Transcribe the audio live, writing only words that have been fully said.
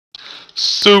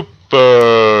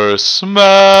Super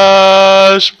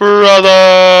Smash Brothers!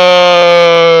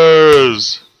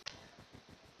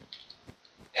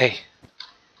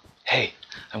 Hey,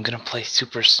 I'm gonna play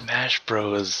Super Smash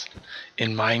Bros.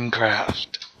 In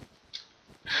Minecraft.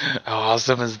 How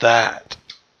awesome is that?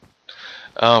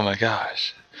 Oh my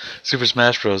gosh. Super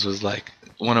Smash Bros. Was like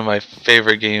one of my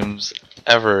favorite games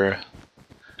ever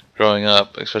growing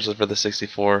up, especially for the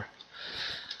 64.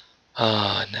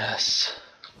 Oh, Ness.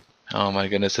 Oh my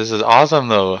goodness, this is awesome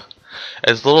though.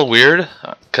 It's a little weird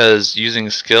because using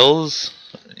skills,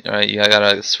 right? You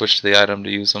gotta switch to the item to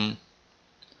use them.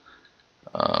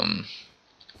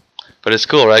 But it's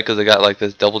cool, right? Because they got like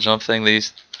this double jump thing.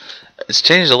 It's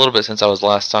changed a little bit since I was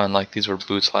last on. Like these were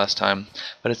boots last time,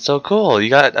 but it's so cool. You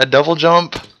got a double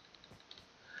jump.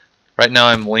 Right now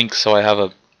I'm Link, so I have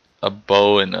a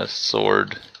bow and a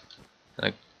sword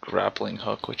and a grappling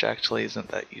hook, which actually isn't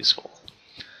that useful.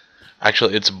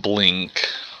 Actually, it's Blink,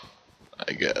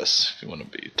 I guess, if you want to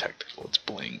be technical. It's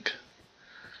Blink,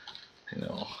 you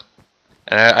know.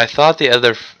 And I thought the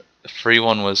other free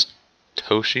one was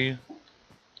Toshi.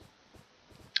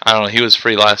 I don't know, he was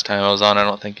free last time I was on. I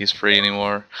don't think he's free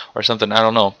anymore or something. I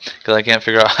don't know, because I can't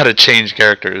figure out how to change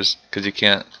characters because you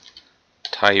can't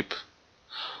type.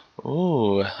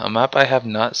 Ooh, a map I have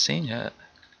not seen yet.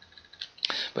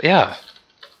 But yeah,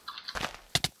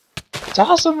 it's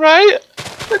awesome, right?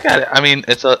 Look at it. I mean,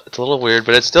 it's a little weird,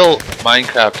 but it's still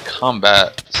Minecraft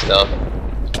combat stuff.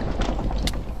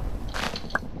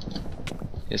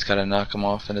 You just gotta knock them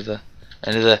off into the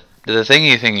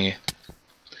thingy.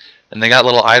 And they got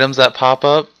little items that pop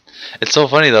up. It's so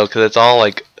funny though, because it's all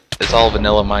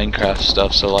vanilla Minecraft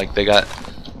stuff. So like they got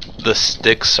the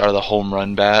sticks are the home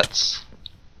run bats.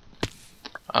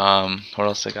 What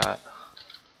else they got?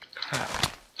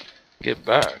 Crap. Get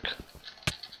back.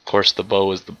 Of course the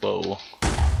bow is the bow.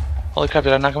 Holy crap,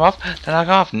 did I knock him off? Did I knock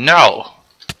him off? No!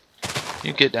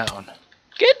 You get down.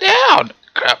 Get down!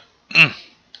 Crap.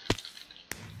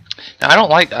 Now I don't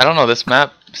know, this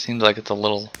map seems like it's a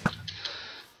little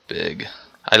big.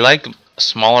 I like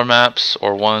smaller maps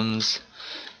or ones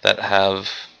that have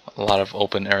a lot of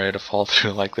open area to fall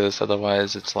through like this,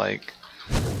 otherwise it's like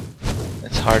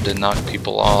it's hard to knock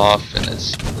people off and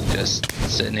it's just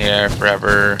sitting here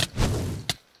forever.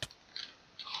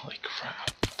 Holy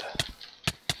crap, what the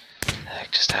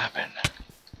heck just happened?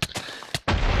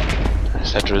 I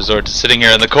just have to resort to sitting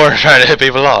here in the corner trying to hit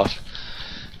people off.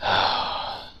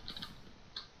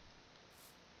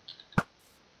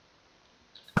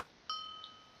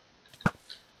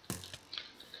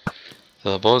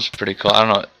 So the bow's pretty cool. I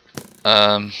don't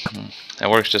know. It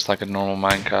works just like a normal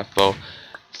Minecraft bow.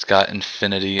 It's got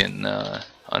Infinity and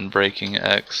Unbreaking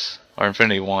X, or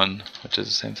Infinity 1, which is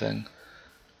the same thing.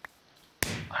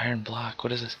 Iron block.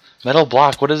 What is this? Metal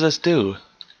block. What does this do?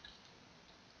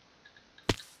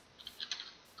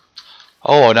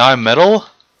 Oh, now I'm metal?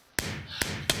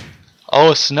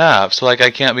 Oh snap! So like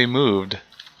I can't be moved.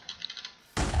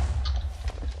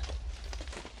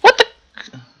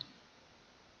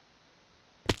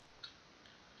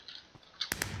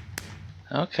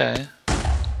 Okay.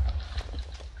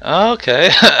 Okay.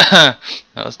 That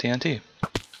was TNT.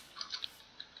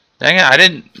 Dang it, I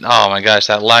didn't... Oh my gosh,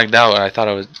 that lagged out. I thought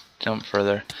I would jump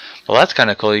further. Well, that's kind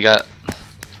of cool. You got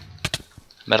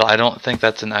metal. I don't think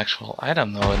that's an actual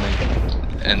item, though,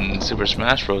 in Super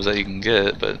Smash Bros. That you can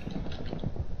get, but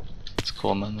it's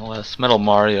cool nonetheless. Metal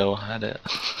Mario had it.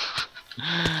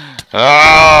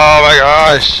 Oh my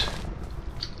gosh!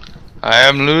 I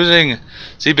am losing.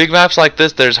 See, big maps like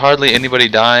this, there's hardly anybody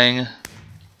dying.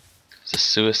 It's a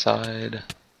suicide.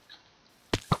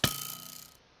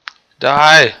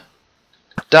 Die!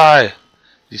 Die! Did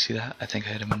you see that? I think I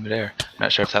hit him in midair. I'm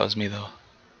not sure if that was me though.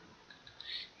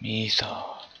 Me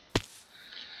so.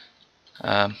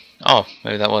 Oh,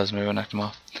 maybe that was. Maybe I knocked him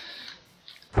off.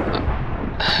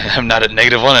 I'm not at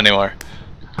 -1 anymore.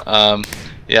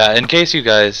 Yeah, in case you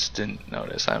guys didn't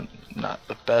notice, I'm not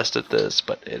the best at this,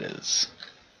 but it is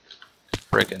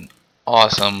freaking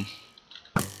awesome.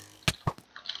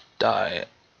 Die.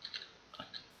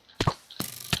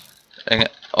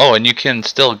 Oh, and you can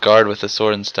still guard with the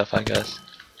sword and stuff, I guess.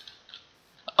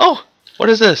 Oh, what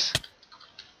is this?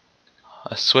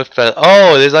 A swift bat.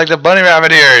 Oh, there's like the bunny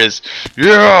rabbit ears.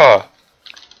 Yeah.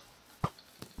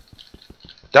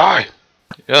 Die.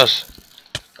 Yes.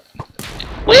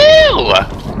 Woo!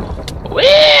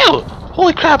 Woo!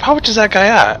 Holy crap! How much is that guy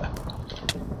at?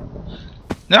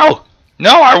 No,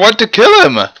 no! I want to kill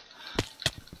him.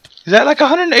 He's at like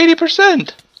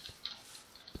 180%.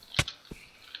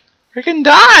 Freaking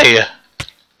die!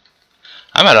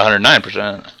 I'm at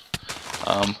 109%.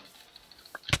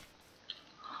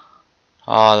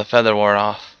 Ah, the feather wore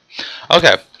off.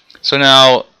 Okay, so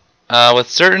now with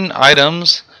certain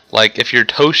items, like if you're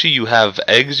Toshi, you have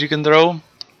eggs you can throw.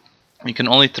 You can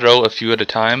only throw a few at a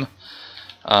time.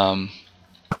 Oh,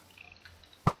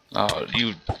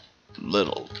 you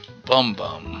little bum.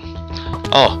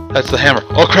 Oh, that's the hammer.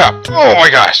 Oh crap! Oh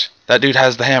my gosh! That dude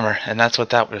has the hammer, and that's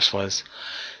what that just was.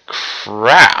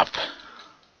 Crap!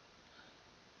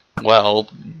 Well,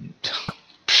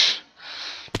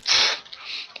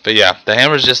 but yeah, the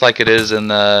hammer's just like it is in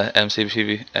the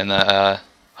MCPV and the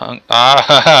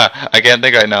I can't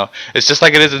think right now. It's just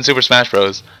like it is in Super Smash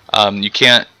Bros. You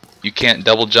can't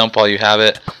double jump while you have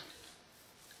it,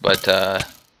 but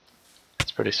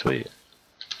it's pretty sweet.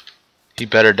 He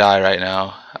better die right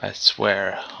now. I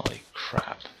swear. Holy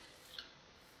crap!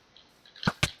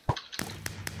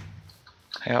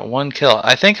 I got one kill.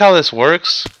 I think how this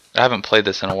works. I haven't played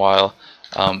this in a while.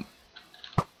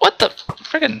 What the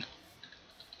friggin'?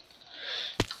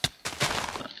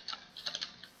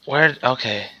 Where?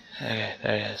 Okay. Okay,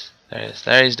 there he is. There he is.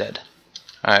 There he's dead.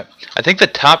 Alright. I think the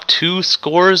top 2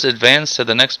 scores advance to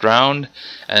the next round,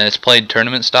 and it's played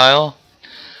tournament style.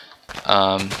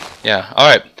 Yeah.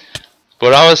 Alright.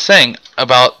 What I was saying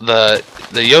about the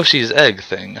Yoshi's egg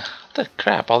thing. What the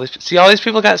crap? All these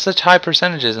people got such high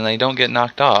percentages and they don't get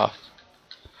knocked off.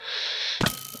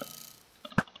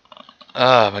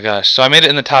 Oh my gosh. So I made it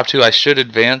in the top 2. I should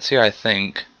advance here, I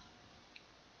think.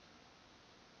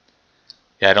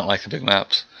 Yeah, I don't like the big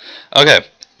maps. Okay,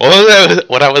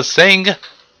 what I was saying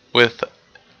with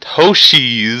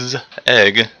Toshi's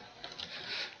egg,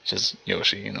 which is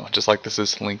Yoshi, you know, just like this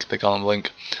is Link. They call him Link.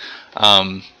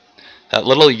 That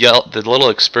little the little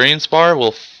experience bar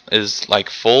is like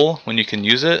full when you can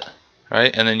use it,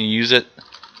 right? And then you use it,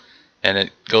 and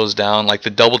it goes down. Like the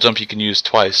double jump, you can use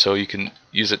twice, so you can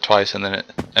use it twice, and then it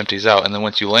empties out. And then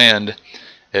once you land,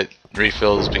 it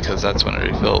refills because that's when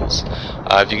it refills.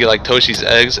 If you get like Toshi's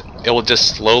eggs, it will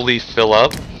just slowly fill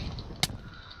up.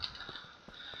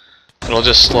 It'll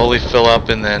just slowly fill up,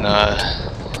 and then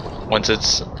once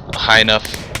it's high enough,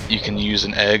 you can use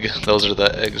an egg. Those are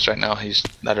the eggs right now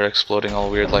that are exploding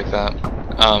all weird like that.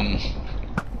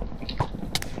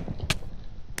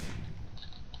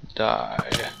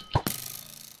 Die.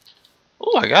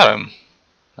 Oh, I got him.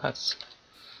 That's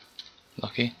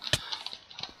lucky.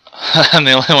 I'm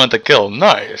the only one to kill.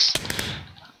 Nice.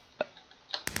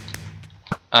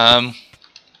 But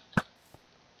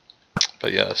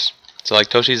yes. So like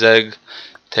Toshi's egg,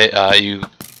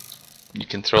 you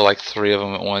can throw like 3 of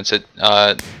them at once.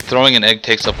 Throwing an egg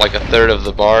takes up like 1/3 of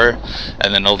the bar,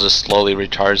 and then it'll just slowly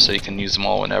recharge so you can use them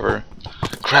all whenever.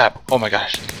 Crap! Oh my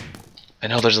gosh! I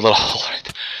know there's a little hole right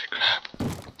there. Crap!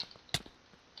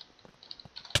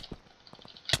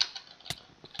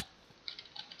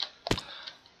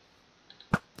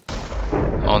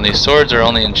 Oh, and these swords are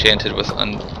only enchanted with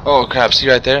oh crap! See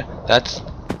right there? That's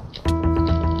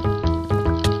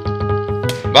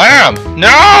BAM!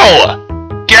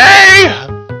 No! Gay!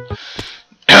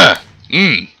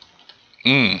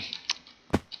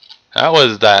 That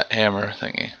was that hammer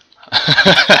thingy.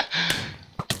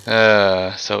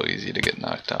 So easy to get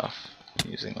knocked off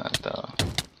using that though,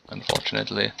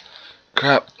 unfortunately.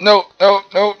 Crap. No.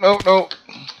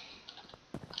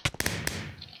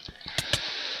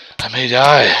 I may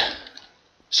die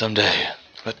someday,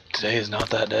 but today is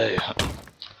not that day.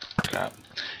 Crap.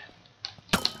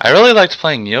 I really liked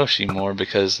playing Yoshi more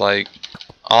because, like,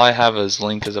 all I have is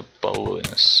Link as a bow and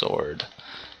a sword.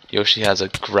 Yoshi has a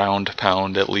ground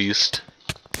pound at least.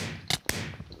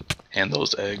 And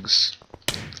those eggs.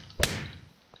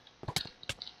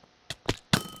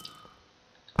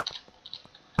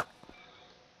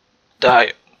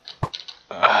 Die.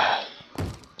 Crap.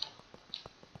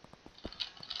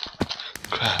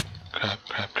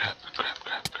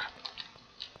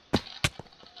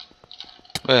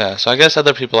 But yeah, so I guess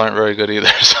other people aren't very good either,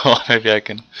 so maybe I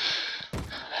can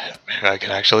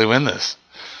actually win this.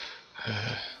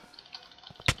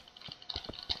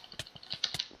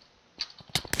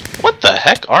 What the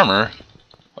heck? Armor?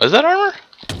 Is that armor?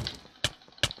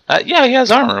 Yeah, he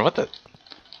has armor. What the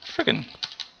friggin'?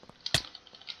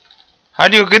 How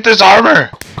do you get this armor?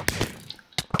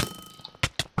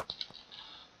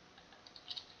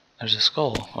 There's a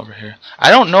skull over here. I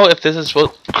don't know if this is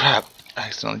supposed. Crap! I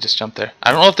accidentally just jumped there.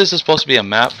 I don't know if this is supposed to be a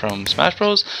map from Smash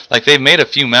Bros. Like they've made a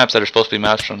few maps that are supposed to be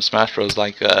maps from Smash Bros.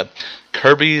 Like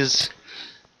Kirby's.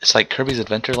 It's like Kirby's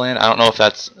Adventureland. I don't know if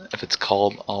it's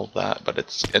called all that, but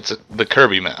it's the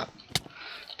Kirby map,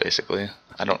 basically.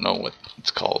 I don't know what it's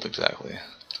called exactly.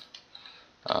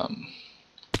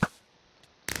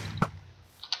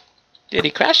 Did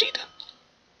he crash it?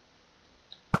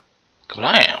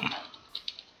 Kablam! Oh, yeah, so I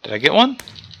guess other people aren't very good either, so maybe I can actually win this. What the heck? How do you get this armor? Is that armor? What the friggin'? Did I get one?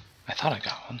 I thought I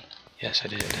got one. Yes, I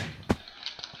did.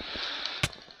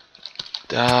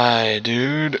 Die,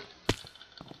 dude.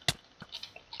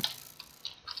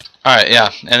 Alright,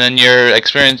 yeah. And then your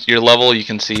experience, your level, you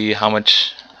can see how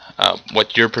much,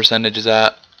 what your percentage is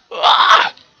at.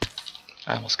 Ah!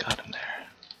 I almost got him there.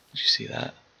 Did you see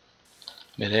that?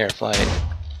 Mid-air flight.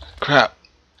 Crap.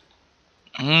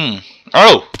 Oh!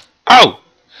 Oh!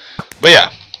 But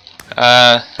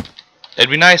yeah. It'd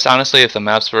be nice, honestly, if the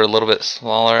maps were a little bit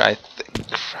smaller. I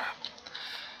think. Crap.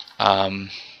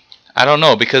 I don't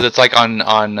know, because it's like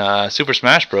on Super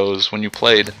Smash Bros. When you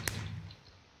played,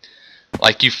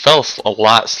 like, you fell a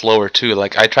lot slower too.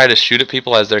 Like, I try to shoot at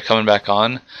people as they're coming back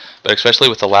on, but especially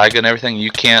with the lag and everything, you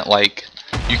can't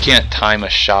time a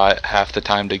shot half the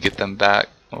time to get them back.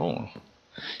 Oh,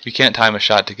 you can't time a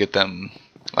shot to get them,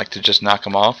 like, to just knock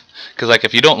them off. Because, like,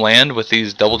 if you don't land with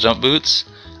these double jump boots,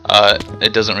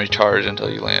 it doesn't recharge until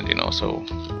you land, you know. So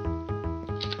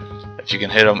if you can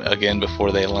hit them again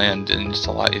before they land, then it's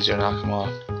a lot easier to knock them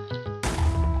off.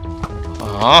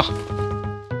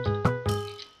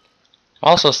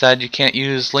 Also sad you can't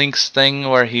use Link's thing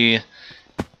where he,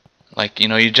 like, you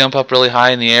know, you jump up really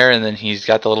high in the air and then he's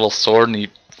got the little sword and he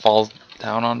falls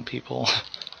down on people.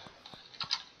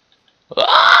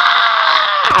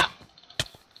 Ah!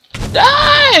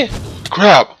 Die!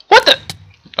 Crap! What the?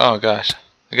 Oh gosh.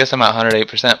 I guess I'm at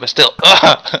 108%, but still.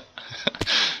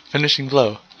 Finishing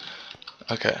blow.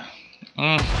 Okay.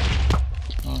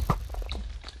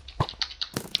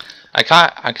 I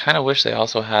kind of wish they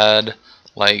also had,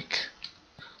 like,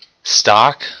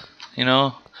 stock, you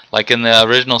know, like in the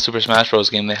original Super Smash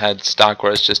Bros. Game they had stock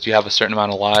where it's just you have a certain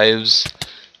amount of lives,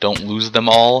 don't lose them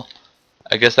all.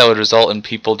 I guess that would result in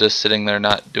people just sitting there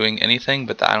not doing anything,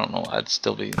 but I don't know, I'd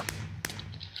still be,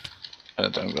 I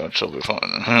think that'd still be fun.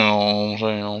 You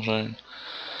know what I'm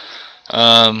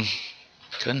saying?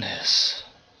 Goodness.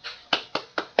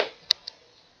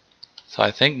 So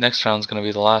I think next round's gonna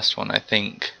be the last one, I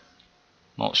think.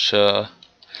 Not sure.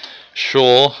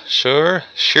 Sure.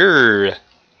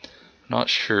 Not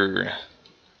sure.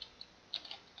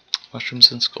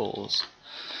 Mushrooms and skulls.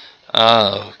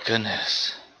 Oh,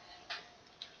 goodness.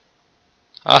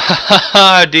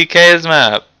 Ah, DK's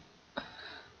map.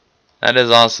 That is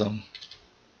awesome.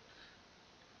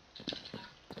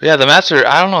 But yeah, the maps are,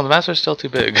 I don't know, the maps are still too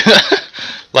big.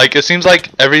 Like, it seems like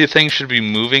everything should be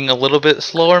moving a little bit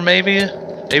slower, maybe?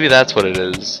 Maybe that's what it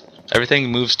is. Everything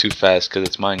moves too fast because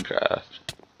it's Minecraft.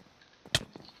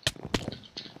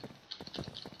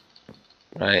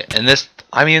 Right, and this,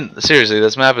 I mean, seriously,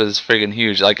 this map is friggin'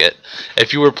 huge. Like,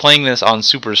 if you were playing this on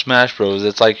Super Smash Bros.,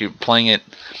 it's like you're playing it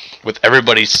with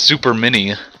everybody's super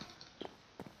mini.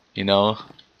 You know?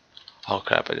 Oh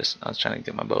crap! I was trying to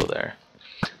get my bow there.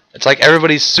 It's like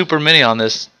everybody's super mini on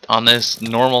this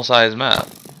normal size map.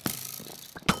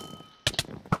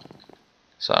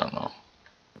 So I don't know.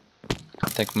 I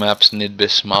think maps need to be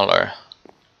smaller.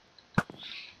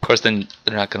 Of course, then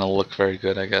they're not gonna look very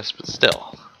good, I guess, but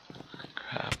still.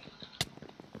 Crap.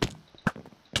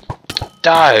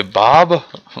 Die, Bob!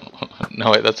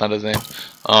 No, wait, that's not his name.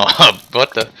 Oh,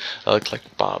 what the? That looks like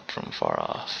Bob from far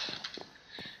off.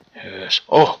 Yes.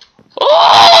 Oh!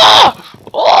 Oh!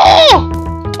 Oh!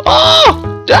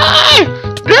 Oh! Die!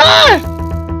 Die!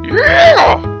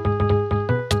 Yeah!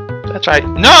 That's right.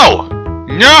 No!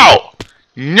 No!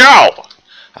 No!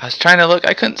 I was trying to look.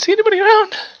 I couldn't see anybody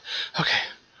around. Okay.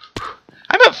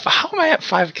 How am I at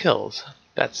 5 kills?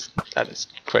 That is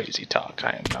crazy talk.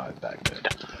 I am not that good.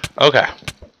 Okay.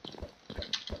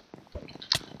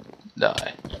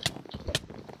 Die.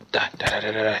 Die. Die. Die.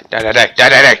 Die. Die. Die. Die. Die. Die.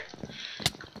 Die.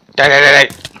 Die. Die. Die.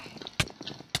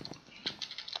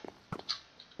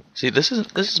 See, this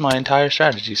is my entire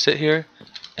strategy. Sit here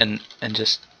and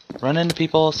just run into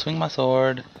people, swing my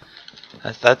sword.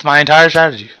 That's my entire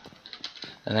strategy.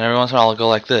 And then every once in a while I'll go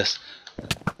like this.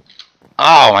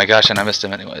 Oh my gosh, and I missed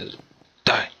him anyways.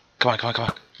 Die. Come on, come on, come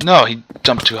on. No, he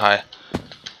jumped too high.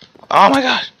 Oh my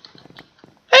gosh.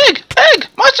 Egg! Egg!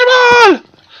 Monster ball!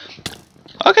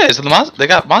 Okay, so they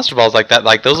got monster balls like that.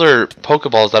 Like, those are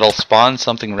Pokeballs that'll spawn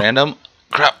something random.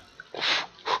 Crap.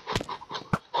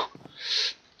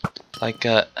 Like,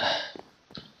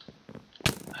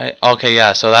 okay,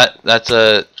 yeah, so that's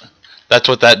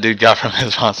what that dude got from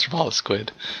his monster ball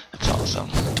squid. That's awesome.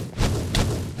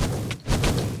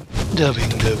 Dubbing.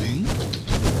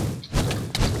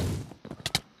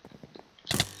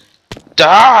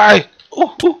 Die!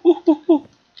 Ooh.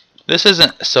 This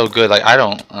isn't so good. Like, I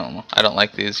don't know. I don't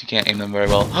like these. You can't aim them very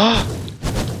well.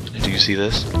 Do you see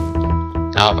this?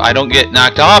 Now, if I don't get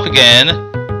knocked off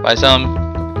again by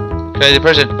some crazy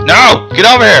person. No! Get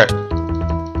over here!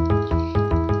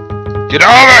 Get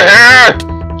over here!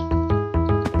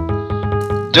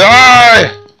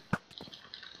 Die!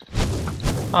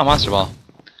 Oh, monster ball.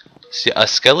 See, a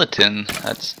skeleton.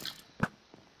 That's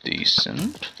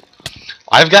decent.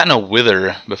 I've gotten a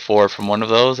wither before from one of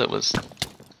those. It was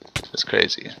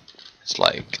crazy. It's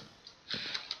like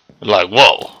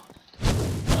whoa,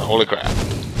 holy crap.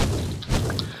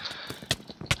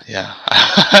 Yeah,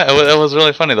 it was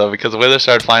really funny though, because the wither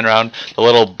started flying around. The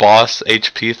little boss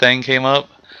HP thing came up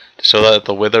to show that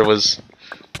the wither was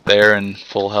there in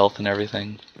full health and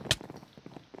everything.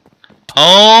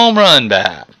 Home run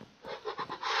bat.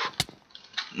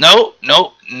 No,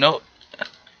 no, no,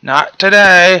 not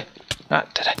today.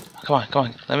 Not today. Come on, come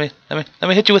on. Let me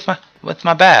hit you with my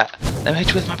bat. Let me hit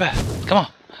you with my bat. Come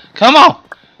on, come on,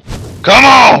 come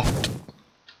on.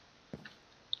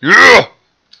 Yeah,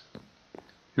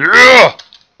 yeah.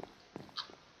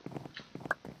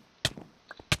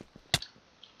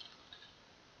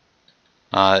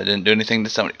 It didn't do anything to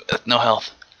somebody with no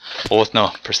health. Well, with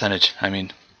no percentage. I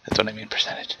mean, that's what I mean,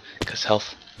 percentage. Because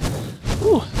health.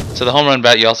 Ooh. So the home run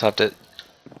bat, you also have to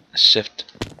shift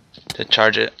to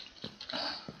charge it.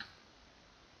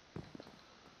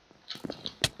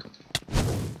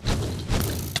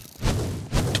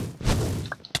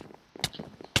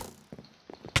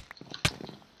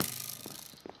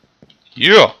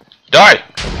 Yeah! Die!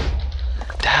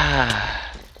 Die!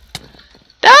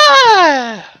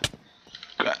 Die!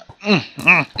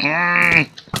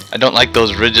 I don't like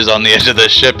those ridges on the edge of the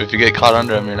ship. If you get caught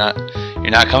under them, you're not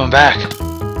coming back.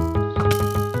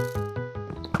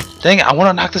 Dang it, I want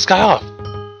to knock this guy off.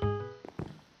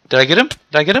 Did I get him?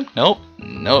 Did I get him? Nope.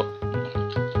 Nope.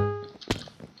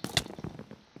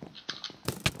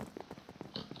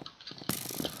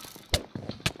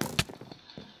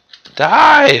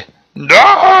 Die!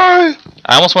 Die! I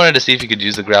almost wanted to see if you could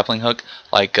use the grappling hook,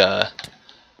 like,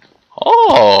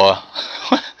 oh!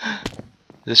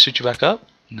 Does this shoot you back up?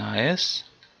 Nice.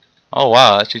 Oh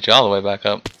wow, that shoots you all the way back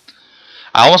up.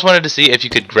 I almost wanted to see if you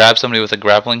could grab somebody with a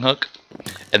grappling hook,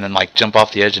 and then like jump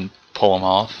off the edge and pull them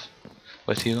off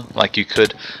with you, like you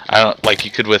could. Like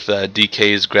you could with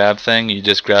DK's grab thing. You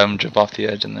just grab them, jump off the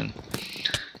edge, and then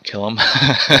kill them.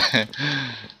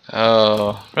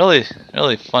 Oh,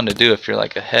 really fun to do if you're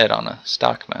like ahead on a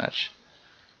stock match.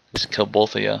 Just kill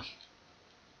both of you.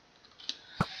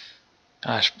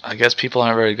 Gosh, I guess people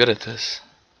aren't very good at this.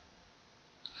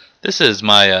 This is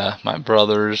my my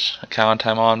brother's account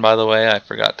I'm on, by the way. I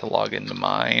forgot to log into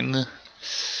mine. And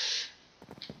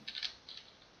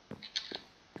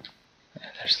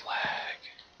there's lag.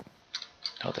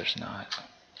 No, there's not.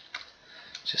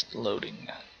 It's just loading.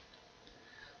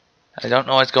 I don't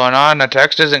know what's going on. The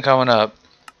text isn't coming up.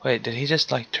 Wait, did he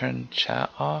just like turn chat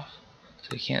off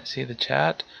so you can't see the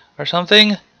chat or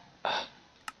something? Oh,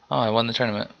 I won the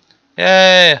tournament.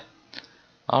 Yay!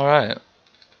 Alright.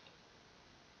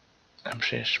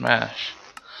 MCSmash.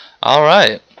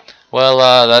 Alright.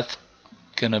 Well, that's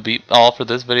gonna be all for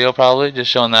this video probably.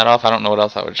 Just showing that off. I don't know what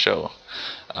else I would show.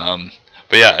 But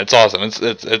yeah, it's awesome.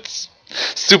 It's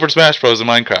Super Smash Bros. In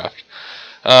Minecraft.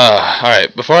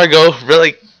 Alright, before I go,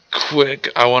 really quick,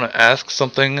 I want to ask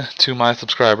something to my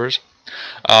subscribers.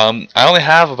 I only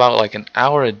have about like an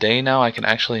hour a day now I can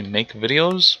actually make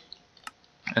videos,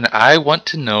 and I want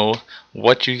to know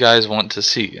what you guys want to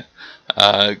see,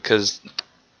 because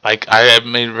like I have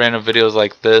made random videos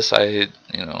like this.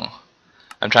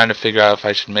 I'm trying to figure out if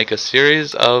I should make a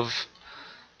series of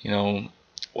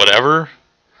whatever,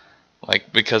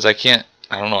 like, because I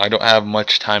don't know, I don't have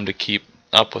much time to keep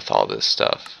up with all this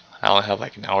stuff. I only have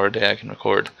like an hour a day I can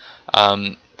record.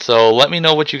 So let me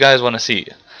know what you guys want to see.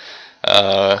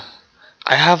 I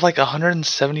have like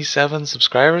 177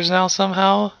 subscribers now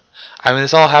somehow. I mean,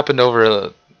 this all happened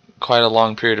over quite a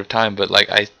long period of time, but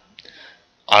like I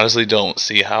honestly don't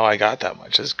see how I got that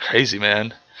much. It's crazy,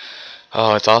 man.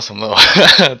 Oh, it's awesome though.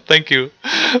 Thank you.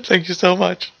 Thank you so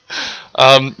much.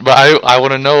 But I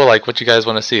want to know like what you guys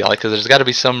want to see, like, because there's got to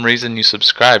be some reason you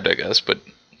subscribed, I guess. But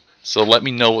so let me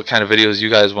know what kind of videos you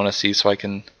guys want to see so I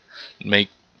can make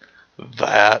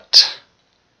that,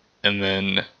 and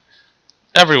then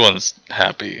everyone's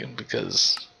happy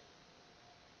because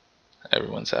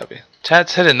everyone's happy.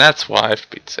 Chat's hidden, that's why, for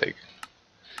Pete's sake.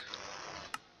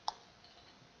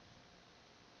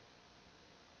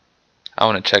 I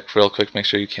want to check real quick, make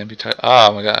sure you can't be tied.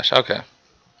 Oh my gosh, okay.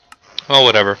 Well,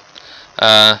 whatever.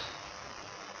 Yeah,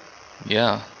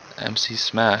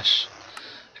 MCSmash.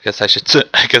 I guess I should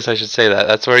say that.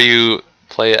 That's where you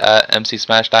play at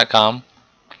MCSmash.com.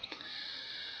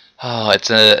 Oh,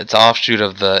 it's an offshoot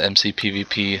of the MC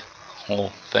PvP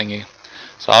whole thingy.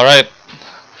 So alright.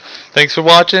 Thanks for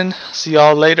watching. See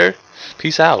y'all later.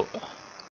 Peace out.